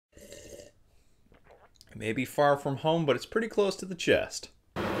Maybe Far From Home, but it's pretty close to the chest.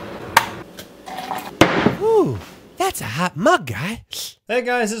 Ooh, that's a hot mug, guy. Hey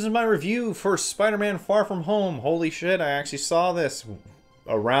guys, this is my review for Spider-Man Far From Home. Holy shit, I actually saw this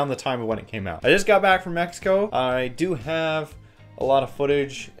around the time of when it came out. I just got back from Mexico. I do have a lot of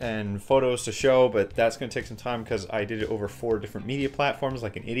footage and photos to show, but that's going to take some time because I did it over 4 different media platforms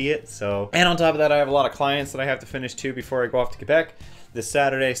like an idiot. And on top of that, I have a lot of clients that I have to finish too before I go off to Quebec this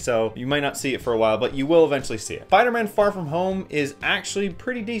Saturday, so you might not see it for a while, but you will eventually see it. Spider-Man Far From Home is actually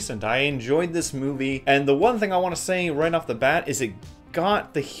pretty decent. I enjoyed this movie, and the one thing I want to say right off the bat is it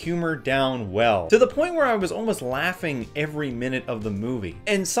got the humor down well, to the point where I was almost laughing every minute of the movie.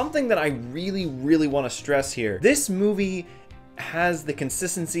 And something that I really want to stress here, this movie has the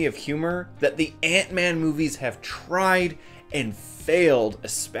consistency of humor that the Ant-Man movies have tried and failed,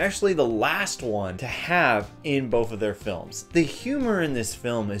 especially the last one, to have in both of their films. The humor in this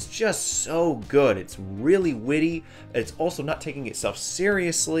film is just so good. It's really witty. It's also not taking itself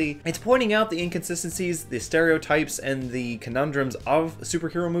seriously. It's pointing out the inconsistencies, the stereotypes, and the conundrums of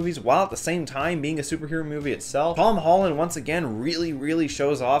superhero movies, while at the same time being a superhero movie itself. Tom Holland, once again, really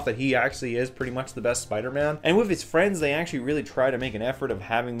shows off that he actually is pretty much the best Spider-Man. And with his friends, they actually really try to make an effort of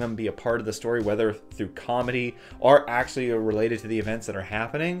having them be a part of the story, whether through comedy or actually related to the events that are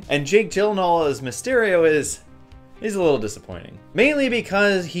happening. And Jake Gyllenhaal as Mysterio is a little disappointing. Mainly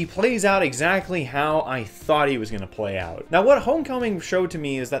because he plays out exactly how I thought he was going to play out. Now, what Homecoming showed to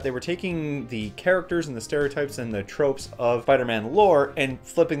me is that they were taking the characters and the stereotypes and the tropes of Spider-Man lore and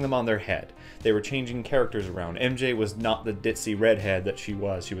flipping them on their head. They were changing characters around. MJ was not the ditzy redhead that she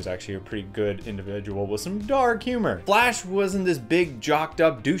was. She was actually a pretty good individual with some dark humor. Flash wasn't this big, jocked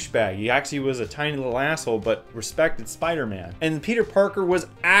up douchebag. He actually was a tiny little asshole, but respected Spider-Man. And Peter Parker was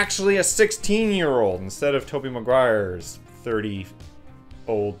actually a 16-year-old instead of Tobey Maguire's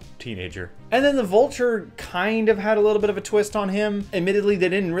 30-old teenager. And then the Vulture kind of had a little bit of a twist on him. Admittedly, they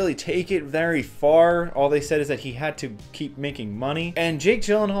didn't really take it very far. All they said is that he had to keep making money. And Jake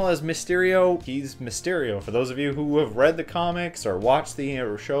Gyllenhaal as Mysterio, he's Mysterio. For those of you who have read the comics or watched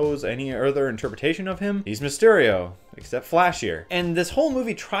the shows, any other interpretation of him, he's Mysterio, except flashier. And this whole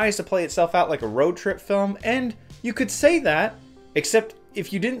movie tries to play itself out like a road trip film, and you could say that, except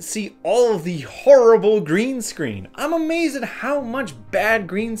if you didn't see all of the horrible green screen. I'm amazed at how much bad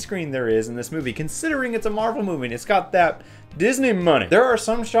green screen there is in this movie, considering it's a Marvel movie and it's got that Disney money. There are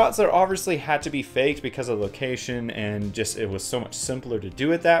some shots that obviously had to be faked because of location and just it was so much simpler to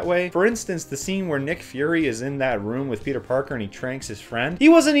do it that way. For instance, the scene where Nick Fury is in that room with Peter Parker and he tranks his friend, he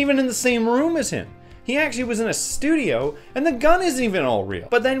wasn't even in the same room as him. He actually was in a studio, and the gun isn't even all real.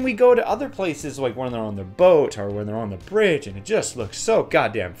 But then we go to other places, like when they're on their boat or when they're on the bridge, and it just looks so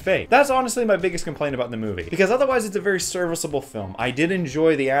goddamn fake. That's honestly my biggest complaint about the movie, because otherwise it's a very serviceable film. I did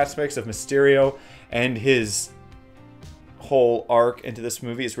enjoy the aspects of Mysterio and his whole arc into this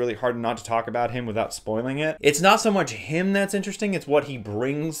movie. It's really hard not to talk about him without spoiling it. It's not so much him that's interesting, it's what he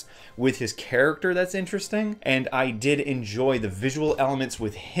brings with his character that's interesting. And I did enjoy the visual elements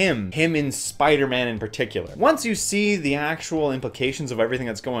with him in Spider-Man in particular. Once you see the actual implications of everything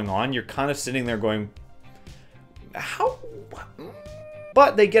that's going on, you're kind of sitting there going, how?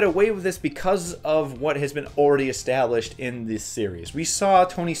 But they get away with this because of what has been already established in this series. We saw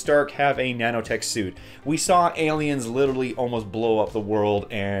Tony Stark have a nanotech suit. We saw aliens literally almost blow up the world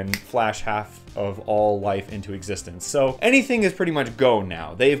and flash half of all life into existence. So anything is pretty much go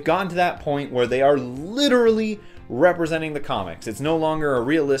now. They've gotten to that point where they are literally representing the comics. It's no longer a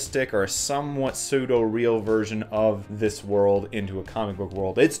realistic or a somewhat pseudo-real version of this world into a comic book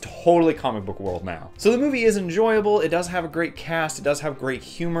world. It's totally comic book world now. So the movie is enjoyable. It does have a great cast. It does have great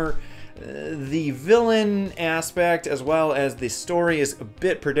humor. The villain aspect as well as the story is a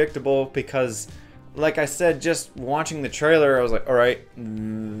bit predictable because, like I said, just watching the trailer, I was like, all right,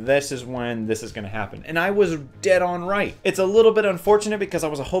 this is when this is going to happen. And I was dead on right. It's a little bit unfortunate because I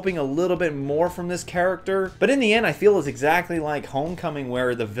was hoping a little bit more from this character. But in the end, I feel it's exactly like Homecoming,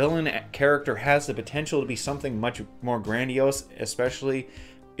 where the villain character has the potential to be something much more grandiose, especially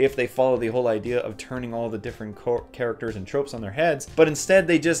if they follow the whole idea of turning all the different characters and tropes on their heads. But instead,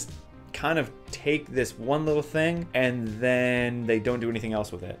 they just kind of take this one little thing and then they don't do anything else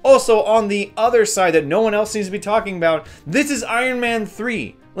with it. Also, on the other side that no one else seems to be talking about, this is Iron Man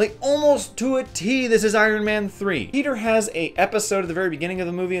 3. Like, almost to a T, this is Iron Man 3. Peter has a episode at the very beginning of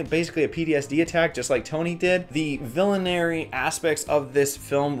the movie, basically a PTSD attack, just like Tony did. The villainary aspects of this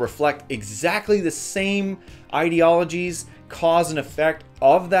film reflect exactly the same ideologies, cause and effect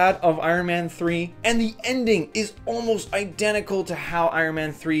of that of Iron Man 3, and the ending is almost identical to how Iron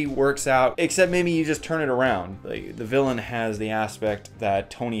Man 3 works out, except maybe you just turn it around. Like, the villain has the aspect that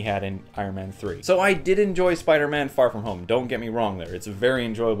Tony had in Iron Man 3. So I did enjoy Spider-Man Far From Home, don't get me wrong there. It's a very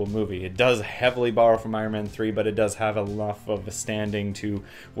enjoyable movie. It does heavily borrow from Iron Man 3, but it does have enough of a standing to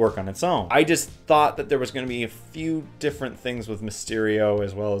work on its own. I just thought that there was going to be a few different things with Mysterio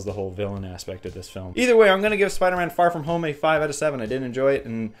as well as the whole villain aspect of this film. Either way, I'm going to give Spider-Man Far From Home a 5 out of 7. I did enjoy it,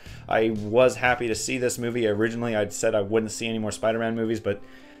 and I was happy to see this movie. Originally, I'd said I wouldn't see any more Spider-Man movies, but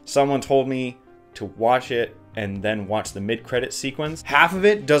someone told me to watch it and then watch the mid-credit sequence. Half of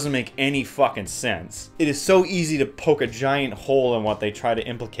it doesn't make any fucking sense. It is so easy to poke a giant hole in what they try to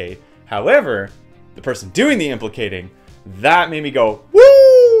implicate. However, the person doing the implicating, that made me go,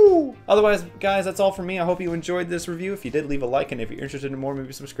 woo! Otherwise, guys, that's all from me. I hope you enjoyed this review. If you did, leave a like, and if you're interested in more,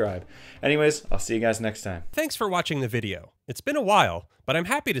 maybe subscribe. Anyways, I'll see you guys next time. Thanks for watching the video. It's been a while, but I'm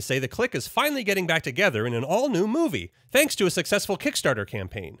happy to say the Clique is finally getting back together in an all-new movie, thanks to a successful Kickstarter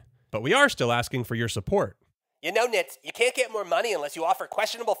campaign. But we are still asking for your support. You know, Nitz, you can't get more money unless you offer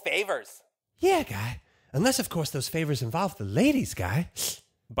questionable favors. Yeah, guy. Unless, of course, those favors involve the ladies, guy.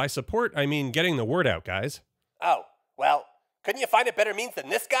 By support, I mean getting the word out, guys. Oh, well, couldn't you find a better means than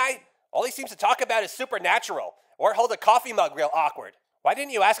this guy? All he seems to talk about is supernatural, or hold a coffee mug real awkward. Why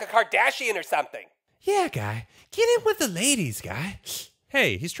didn't you ask a Kardashian or something? Yeah, guy. Get in with the ladies, guy.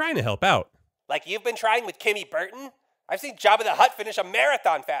 Hey, he's trying to help out. Like you've been trying with Kimmy Burton? I've seen Jabba the Hutt finish a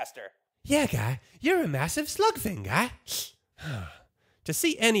marathon faster. Yeah, guy. You're a massive slug thing, guy. To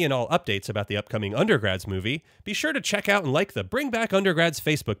see any and all updates about the upcoming Undergrads movie, be sure to check out and like the Bring Back Undergrads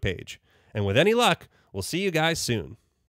Facebook page. And with any luck, we'll see you guys soon.